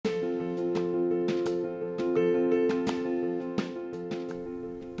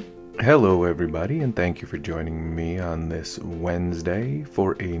Hello, everybody, and thank you for joining me on this Wednesday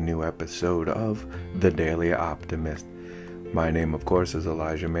for a new episode of The Daily Optimist. My name, of course, is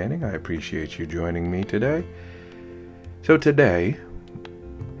Elijah Manning. I appreciate you joining me today. So today,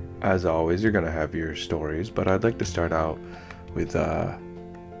 as always, you're going to have your stories, but I'd like to start out with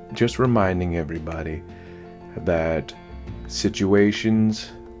just reminding everybody that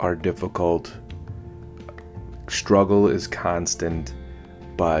situations are difficult, struggle is constant,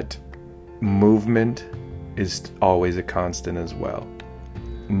 but movement is always a constant as well.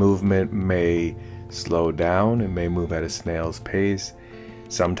 Movement may slow down, it may move at a snail's pace.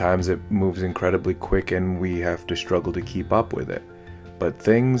 Sometimes it moves incredibly quick and we have to struggle to keep up with it. But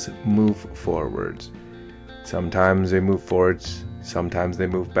things move forwards. Sometimes they move forwards, sometimes they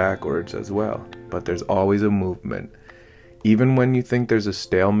move backwards as well. But there's always a movement. Even when you think there's a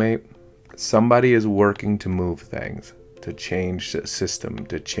stalemate, somebody is working to move things, to change a system,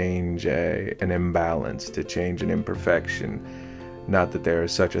 to change an imbalance, to change an imperfection. Not that there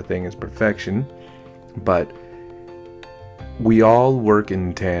is such a thing as perfection, but we all work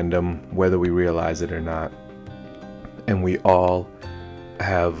in tandem, whether we realize it or not. And we all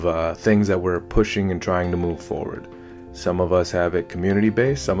have things that we're pushing and trying to move forward. Some of us have it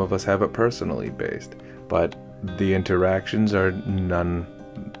community-based, some of us have it personally based, but the interactions are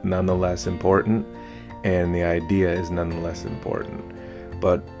nonetheless important, and the idea is nonetheless important.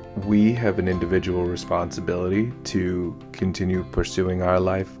 But we have an individual responsibility to continue pursuing our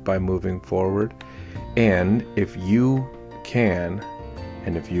life by moving forward. And if you can,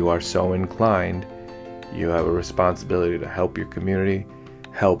 and if you are so inclined, you have a responsibility to help your community,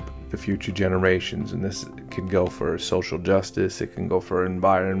 help the future generations. And this can go for social justice, it can go for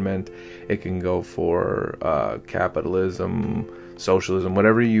environment, it can go for capitalism, socialism,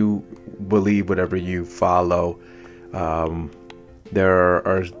 whatever you believe, whatever you follow. There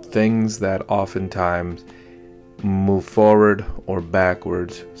are things that oftentimes move forward or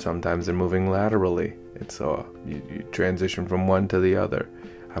backwards. Sometimes they're moving laterally. It's you transition from one to the other.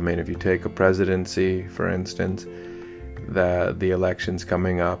 I mean, if you take a presidency, for instance, the election's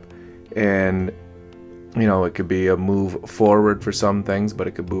coming up, and it could be a move forward for some things, but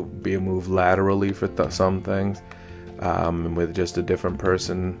it could be a move laterally for some things. With just a different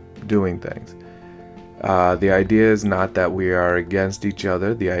person doing things. The idea is not that we are against each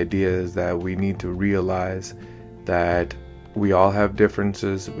other. The idea is that we need to realize that we all have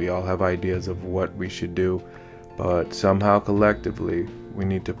differences. We all have ideas of what we should do. But somehow collectively, we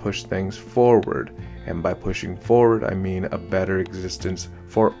need to push things forward. And by pushing forward, I mean a better existence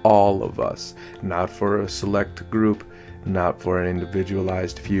for all of us. Not for a select group, not for an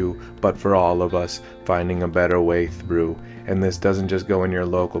individualized few, but for all of us, finding a better way through. And this doesn't just go in your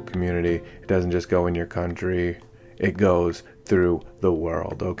local community, it doesn't just go in your country, it goes through the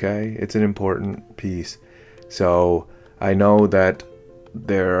world, okay? It's an important piece. So I know that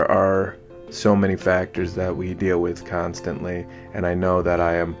there are so many factors that we deal with constantly, and I know that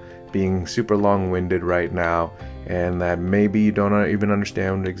I am being super long-winded right now, and that maybe you don't even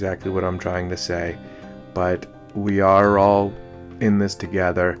understand exactly what I'm trying to say, but we are all in this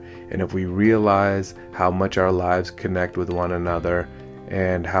together, and if we realize how much our lives connect with one another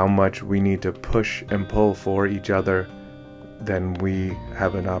and how much we need to push and pull for each other, then we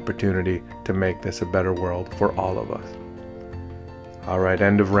have an opportunity to make this a better world for all of us. Alright,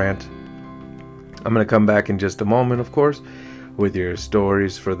 end of rant. I'm going to come back in just a moment, of course, with your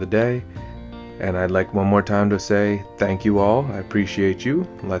stories for the day. And I'd like one more time to say thank you all. I appreciate you.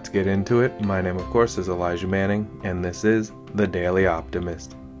 Let's get into it. My name, of course, is Elijah Manning, and this is The Daily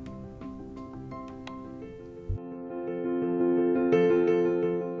Optimist.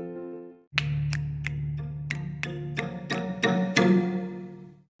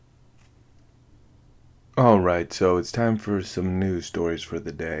 Alright, so it's time for some news stories for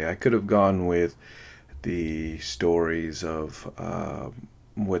the day. I could have gone with the stories of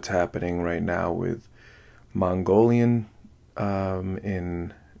what's happening right now with Mongolian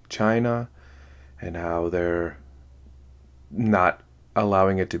in China and how they're not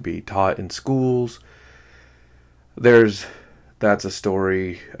allowing it to be taught in schools. That's a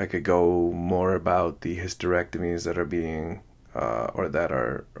story. I could go more about the hysterectomies that are being or that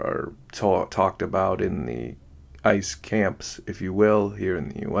are talked about in the ICE camps, if you will, here in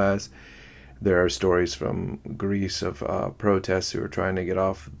the U.S. There are stories from Greece of protests who are trying to get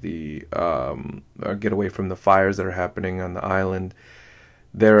get away from the fires that are happening on the island.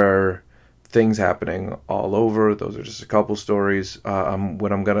 There are things happening all over. Those are just a couple stories.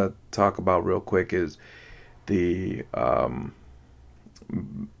 What I'm going to talk about real quick is the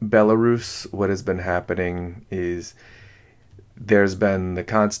Belarus. What has been happening is there's been the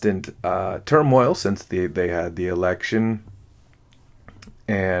constant turmoil since they had the election,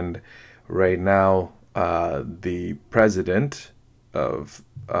 and right now the president of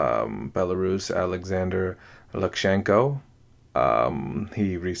Belarus, Alexander Lukashenko,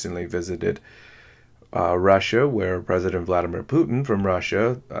 he recently visited Russia, where President Vladimir Putin from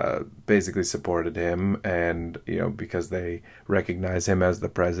Russia basically supported him, and because they recognize him as the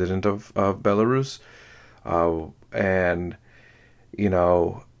president of Belarus, and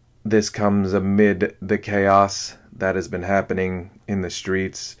this comes amid the chaos that has been happening in the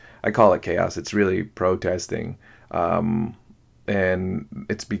streets. I call it chaos. It's really protesting, and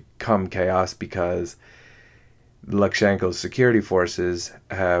it's become chaos because Lukashenko's security forces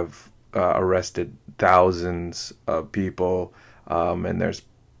have arrested thousands of people, and there's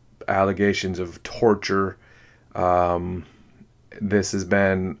allegations of torture. This has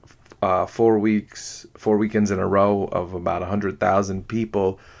been 4 weekends in a row of about 100,000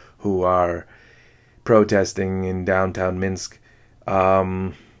 people who are protesting in downtown Minsk.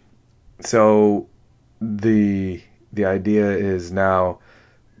 So the idea is now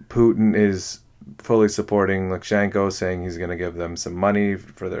Putin is fully supporting Lukashenko, saying he's going to give them some money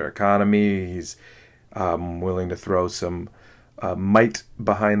for their economy. He's willing to throw some might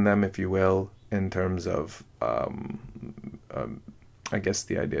behind them, if you will, in terms of, I guess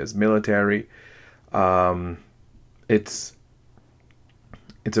the idea is military. It's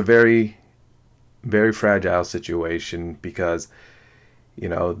a very, very fragile situation because,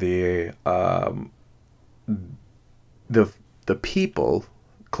 the people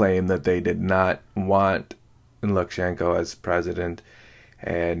claim that they did not want Lukashenko as president,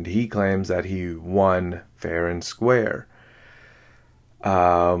 and he claims that he won fair and square.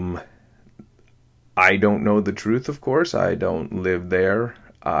 I don't know the truth, of course. I don't live there.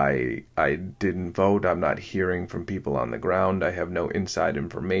 I didn't vote. I'm not hearing from people on the ground. I have no inside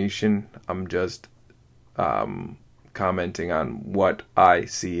information. I'm just commenting on what I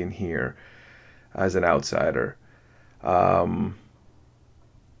see and hear as an outsider.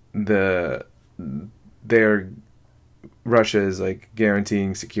 Russia is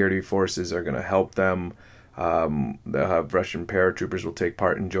guaranteeing security forces are going to help them. They'll have Russian paratroopers will take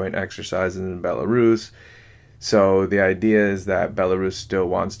part in joint exercises in Belarus. So the idea is that Belarus still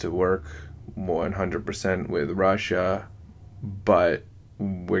wants to work 100% with Russia, but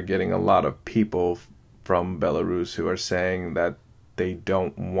we're getting a lot of people from Belarus who are saying that they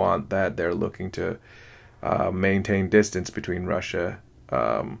don't want that. They're looking to maintain distance between Russia.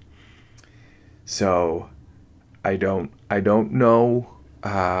 So I don't know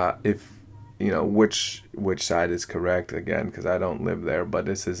if which side is correct, again, because I don't live there, but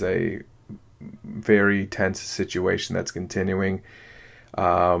this is a very tense situation that's continuing.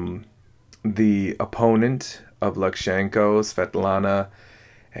 The opponent of Lukashenko, Svetlana,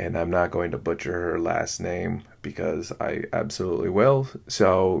 and I'm not going to butcher her last name because I absolutely will.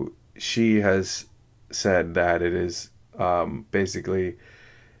 So she has said that it is basically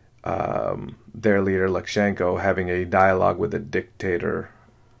their leader Lukashenko having a dialogue with a dictator.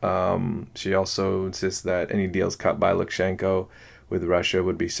 She also insists that any deals cut by Lukashenko with Russia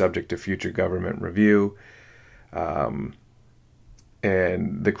would be subject to future government review. And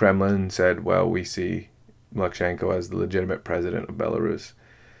the Kremlin said, well, we see Lukashenko as the legitimate president of Belarus.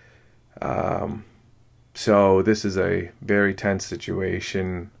 So this is a very tense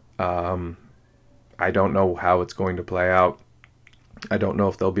situation. I don't know how it's going to play out. I don't know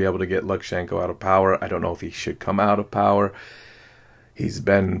if they'll be able to get Lukashenko out of power. I don't know if he should come out of power. He's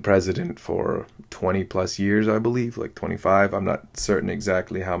been president for 20 plus years, I believe, 25. I'm not certain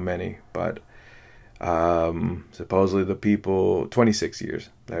exactly how many, but supposedly the people, 26 years,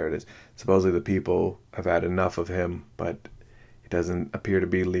 there it is. Supposedly the people have had enough of him, but he doesn't appear to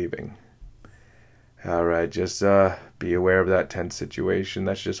be leaving. All right, just be aware of that tense situation.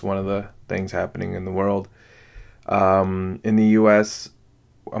 That's just one of the things happening in the world. In the U.S.,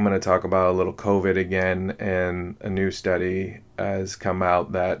 I'm going to talk about a little COVID again, and a new study has come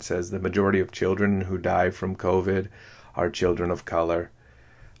out that says the majority of children who die from COVID are children of color.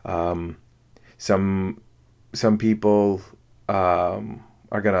 Some people are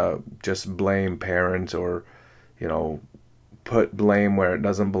going to just blame parents or, put blame where it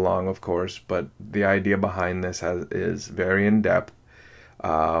doesn't belong, of course, but the idea behind this is very in-depth.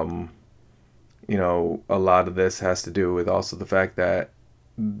 A lot of this has to do with also the fact that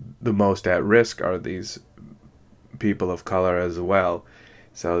the most at risk are these people of color as well.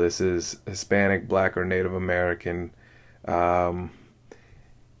 So this is Hispanic, Black, or Native American. They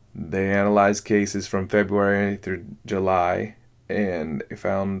analyzed cases from February through July, and they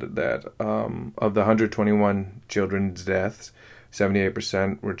found that of the 121 children's deaths,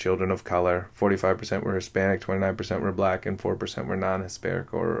 78% were children of color, 45% were Hispanic, 29% were black, and 4% were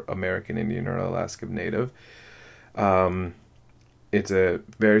non-Hispanic or American Indian or Alaska Native. It's a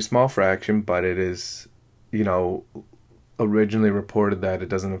very small fraction, but it is, originally reported that it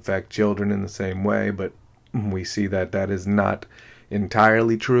doesn't affect children in the same way, but we see that that is not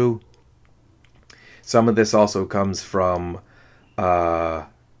entirely true. Some of this also comes from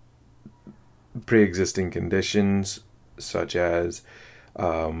pre-existing conditions such as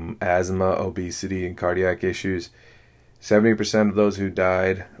asthma, obesity, and cardiac issues. 70% of those who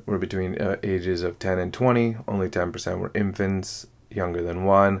died were between ages of 10 and 20. Only 10% were infants younger than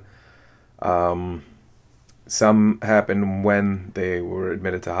 1. Some happened when they were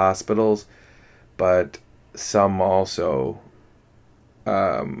admitted to hospitals, but some also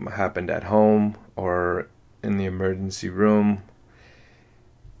happened at home or in the emergency room.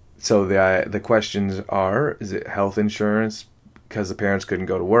 So the questions are, is it health insurance because the parents couldn't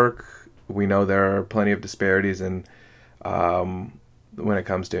go to work? We know there are plenty of disparities in when it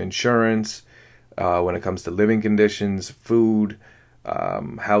comes to insurance, when it comes to living conditions, food,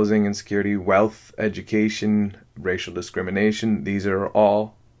 housing insecurity, wealth, education, racial discrimination. These are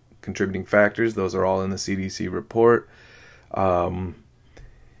all contributing factors. Those are all in the CDC report. And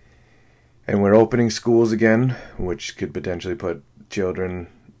we're opening schools again, which could potentially put children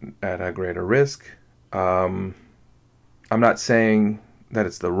at a greater risk. I'm not saying that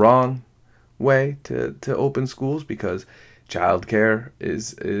it's the wrong way to open schools, because childcare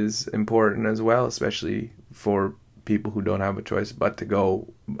is important as well, especially for people who don't have a choice but to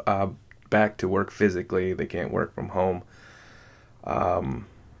go back to work physically. They can't work from home.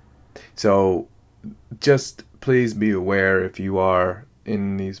 So just please be aware if you are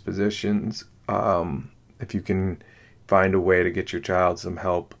in these positions. If you can find a way to get your child some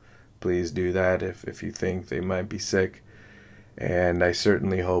help, please do that if you think they might be sick. And I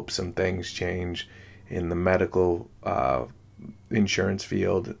certainly hope some things change in the medical insurance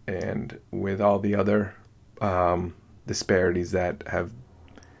field and with all the other disparities that have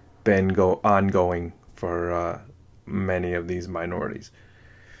been ongoing for many of these minorities.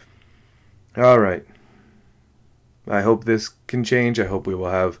 All right. I hope this can change. I hope we will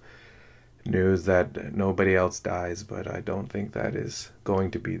have news that nobody else dies, but I don't think that is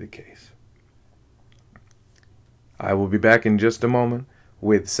going to be the case. I will be back in just a moment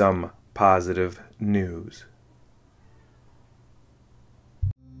with some positive news.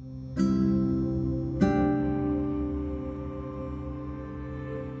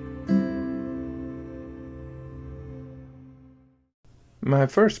 My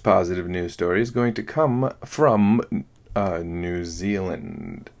first positive news story is going to come from New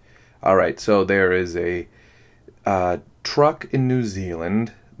Zealand. All right, so there is a truck in New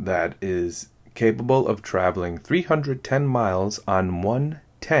Zealand that is capable of traveling 310 miles on one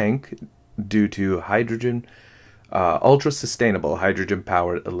tank due to ultra-sustainable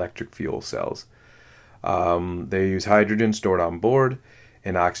hydrogen-powered electric fuel cells. They use hydrogen stored on board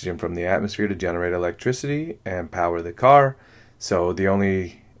and oxygen from the atmosphere to generate electricity and power the car. So the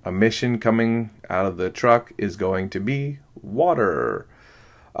only emission coming out of the truck is going to be water.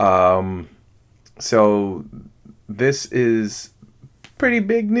 So this is pretty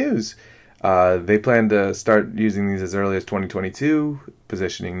big news. They plan to start using these as early as 2022,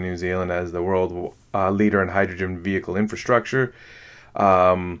 positioning New Zealand as the world leader in hydrogen vehicle infrastructure.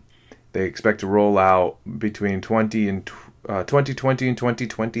 They expect to roll out between 2020 and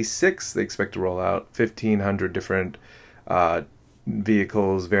 2026. They expect to roll out 1,500 different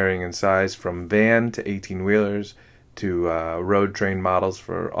vehicles varying in size from van to 18-wheelers to road train models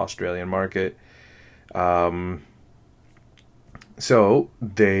for Australian market. So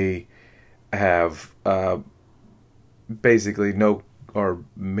they have basically no or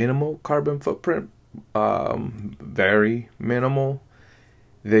minimal carbon footprint, very minimal.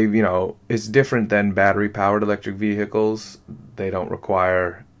 They, it's different than battery-powered electric vehicles. They don't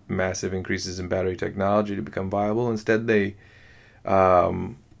require massive increases in battery technology to become viable. Instead,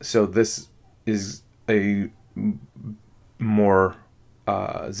 so this is a more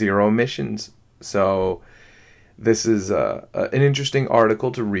zero emissions. So this is an interesting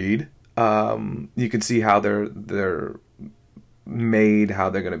article to read. You can see how they're made, how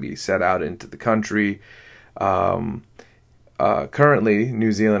they're going to be set out into the country. Currently,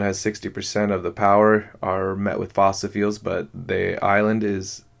 New Zealand has 60% of the power are met with fossil fuels, but the island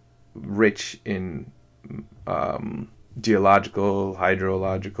is rich in geological,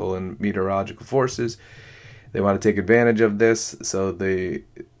 hydrological, and meteorological forces. They want to take advantage of this, so the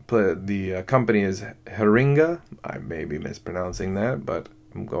company is Haringa. I may be mispronouncing that, but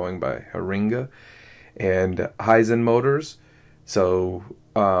I'm going by Haringa. And Hyzon Motors So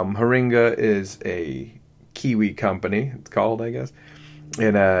Haringa is a Kiwi company, it's called, I guess,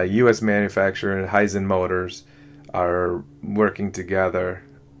 and a U.S. manufacturer and Hyzon Motors are working together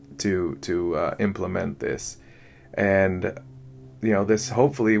to implement this. And this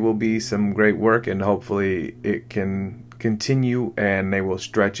hopefully will be some great work, and hopefully it can continue, and they will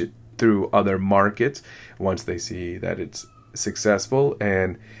stretch it through other markets once they see that it's successful.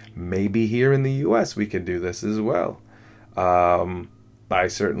 And maybe here in the U.S. we can do this as well. I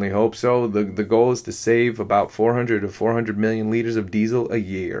certainly hope so. The goal is to save about 400 to 400 million liters of diesel a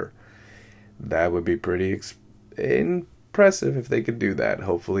year. That would be pretty impressive if they could do that.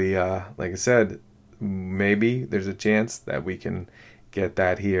 Hopefully, like I said, maybe there's a chance that we can get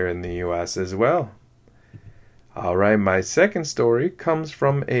that here in the U.S. as well. All right, my second story comes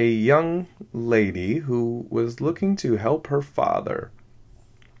from a young lady who was looking to help her father.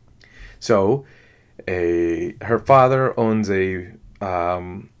 So, her father owns a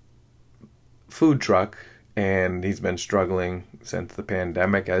food truck, and he's been struggling since the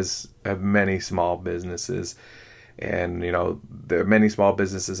pandemic, as have many small businesses. And many small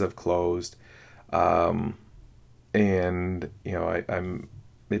businesses have closed, and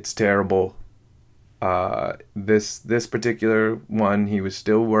it's terrible. This particular one, he was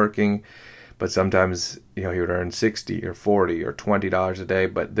still working, but sometimes he would earn $60 or $40 or $20 a day.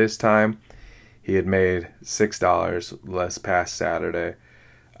 But this time, he had made $6 less past Saturday.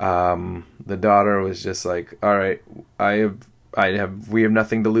 The daughter was just like, "All right, we have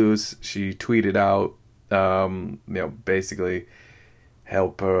nothing to lose." She tweeted out, basically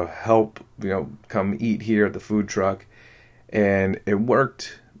help, come eat here at the food truck, and it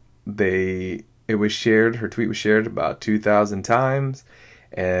worked. Her tweet was shared about 2,000 times,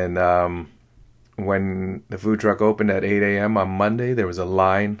 and when the food truck opened at 8 a.m. on Monday, there was a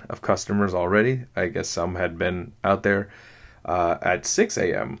line of customers already. I guess some had been out there at 6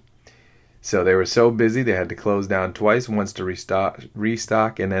 a.m. So they were so busy they had to close down twice, once to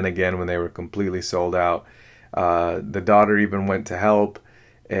restock, and then again when they were completely sold out. The daughter even went to help,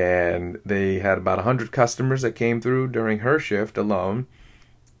 and they had about 100 customers that came through during her shift alone.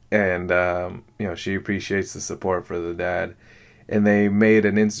 And she appreciates the support for the dad. And they made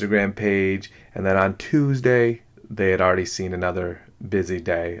an Instagram page, and then on Tuesday they had already seen another busy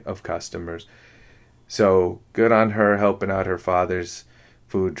day of customers. So good on her helping out her father's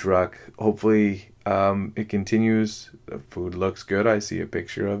food truck. Hopefully it continues. The food looks good. I see a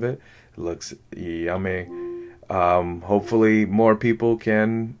picture of it. It looks yummy. Hopefully more people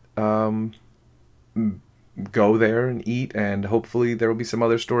can go there and eat, and hopefully there will be some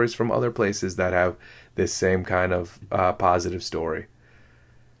other stories from other places that have this same kind of positive story.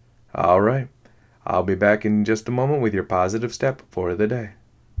 All right, I'll be back in just a moment with your positive step for the day.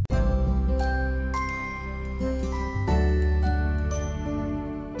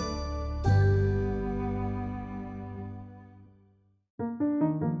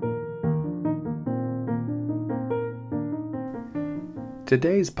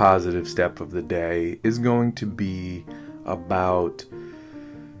 Today's positive step of the day is going to be about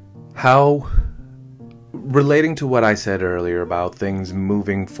how, relating to what I said earlier about things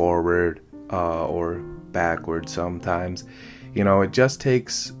moving forward or backward sometimes. It just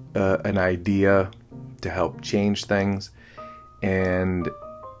takes an idea to help change things, and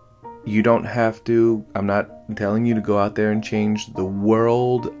you don't have to. I'm not telling you to go out there and change the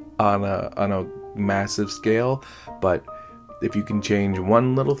world on a massive scale, but if you can change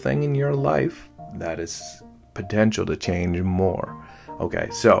one little thing in your life, that is potential to change more. Okay,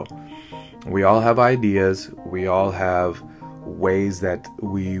 so we all have ideas. We all have ways that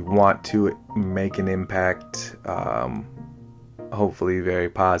we want to make an impact, hopefully very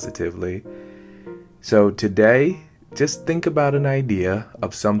positively. So today, just think about an idea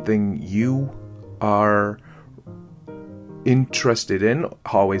of something you are interested in,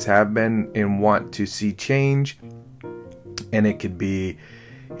 always have been, and want to see change. And it could be,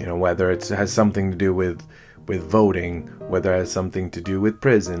 whether it has something to do with voting, whether it has something to do with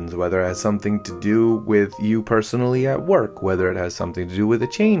prisons, whether it has something to do with you personally at work, whether it has something to do with a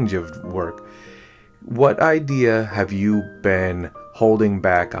change of work. What idea have you been holding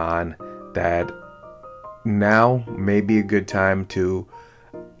back on that now may be a good time to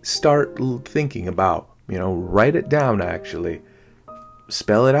start thinking about? Write it down, actually.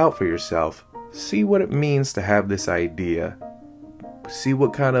 Spell it out for yourself. See what it means to have this idea. See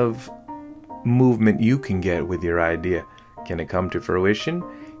what kind of movement you can get with your idea. Can it come to fruition?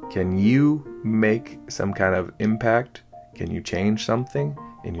 Can you make some kind of impact? Can you change something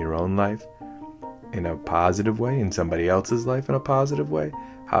in your own life in a positive way, in somebody else's life in a positive way?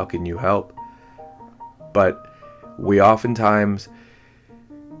 How can you help? But We oftentimes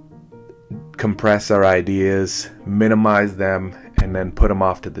compress our ideas, minimize them, and then put them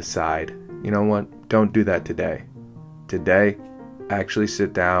off to the side. You know what? Don't do that today. Today, actually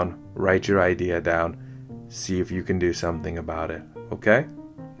sit down, write your idea down, see if you can do something about it. Okay?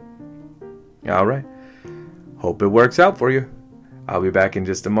 All right. Hope it works out for you. I'll be back in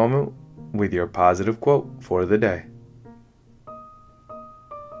just a moment with your positive quote for the day.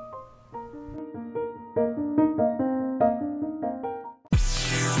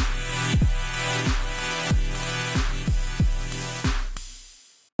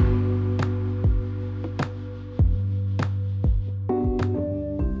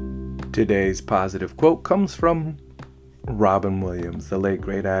 Today's positive quote comes from Robin Williams, the late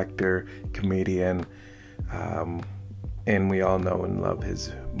great actor, comedian, and we all know and love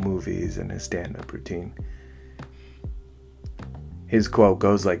his movies and his stand-up routine. His quote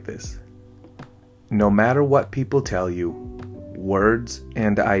goes like this: "No matter what people tell you, words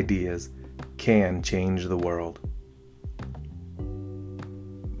and ideas can change the world."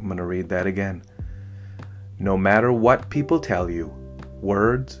 I'm going to read that again. No matter what people tell you,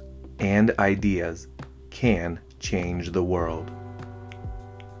 words and ideas can change the world.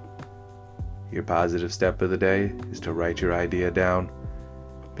 Your positive step of the day is to write your idea down,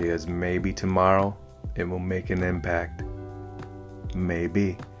 because maybe tomorrow it will make an impact.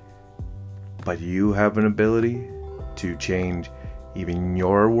 Maybe. But you have an ability to change even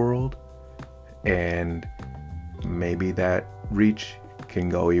your world, and maybe that reach can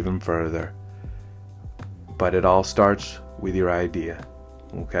go even further. But it all starts with your idea,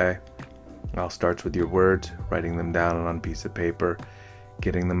 okay? It all starts with your words, writing them down on a piece of paper,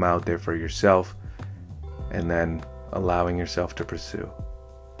 getting them out there for yourself, and then allowing yourself to pursue.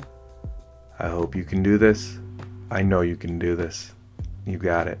 I hope you can do this. I know you can do this. You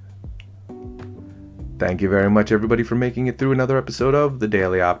got it. Thank you very much, everybody, for making it through another episode of The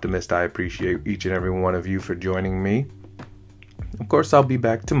Daily Optimist. I appreciate each and every one of you for joining me. Of course, I'll be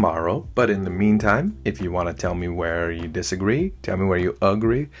back tomorrow, but in the meantime, if you want to tell me where you disagree, tell me where you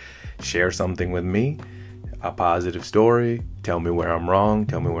agree, share something with me, a positive story, tell me where I'm wrong,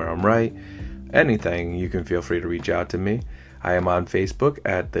 tell me where I'm right, anything, you can feel free to reach out to me. I am on Facebook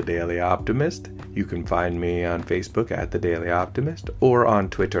at The Daily Optimist. You can find me on Facebook at The Daily Optimist, or on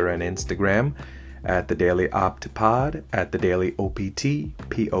Twitter and Instagram at The Daily Optipod, at The Daily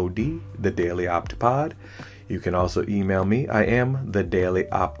OPTPOD, The Daily Optipod. You can also email me. I am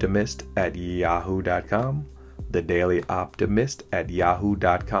thedailyoptimist@yahoo.com.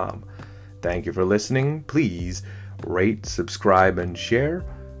 thedailyoptimist@yahoo.com. Thank you for listening. Please rate, subscribe, and share.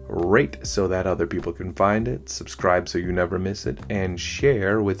 Rate so that other people can find it. Subscribe so you never miss it. And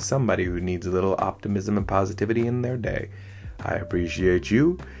share with somebody who needs a little optimism and positivity in their day. I appreciate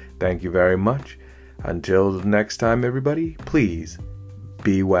you. Thank you very much. Until next time, everybody, please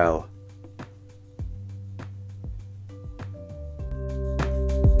be well.